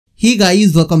Hey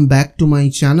guys, welcome back to my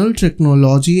channel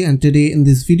Technology, and today in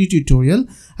this video tutorial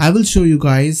I will show you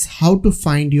guys how to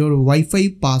find your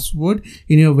Wi-Fi password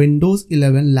in your Windows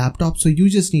 11 laptop. So you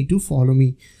just need to follow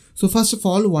me. So first of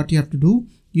all, what you have to do,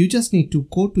 you just need to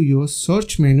go to your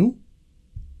search menu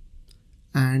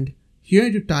and here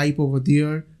you type over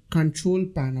there control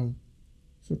panel.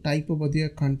 So type over there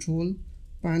control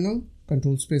panel,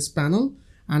 control space panel,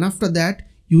 and after that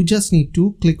you just need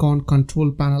to click on control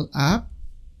panel app.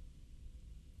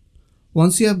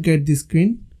 Once you have get this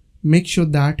screen, make sure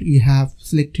that you have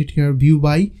selected here view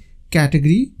by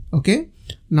category. Okay,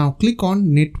 now click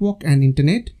on network and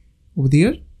internet over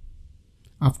there.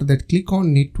 After that, click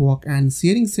on network and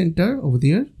sharing center over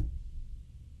there.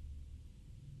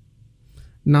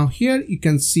 Now here you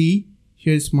can see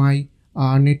here's my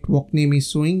network name is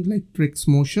showing like Trix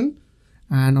Motion,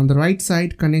 and on the right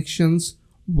side connections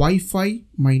Wi-Fi,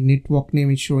 my network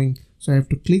name is showing. So I have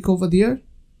to click over there.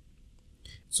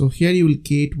 So here you will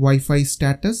get Wi-Fi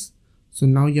status. So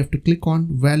now you have to click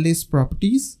on wireless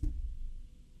properties.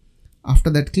 After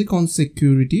that, click on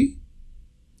security.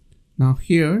 Now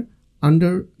here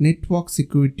under network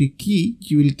security key,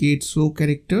 you will get show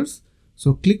characters.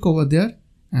 So click over there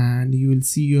and you will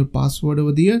see your password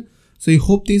over there. So I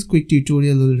hope this quick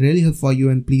tutorial will really help for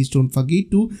you, and please don't forget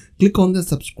to click on the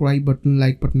subscribe button,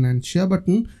 like button and share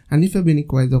button. And if you have any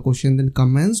queries or question, then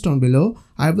comments down below.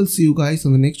 I will see you guys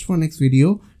on the next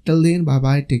video. Till then, bye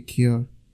bye, take care.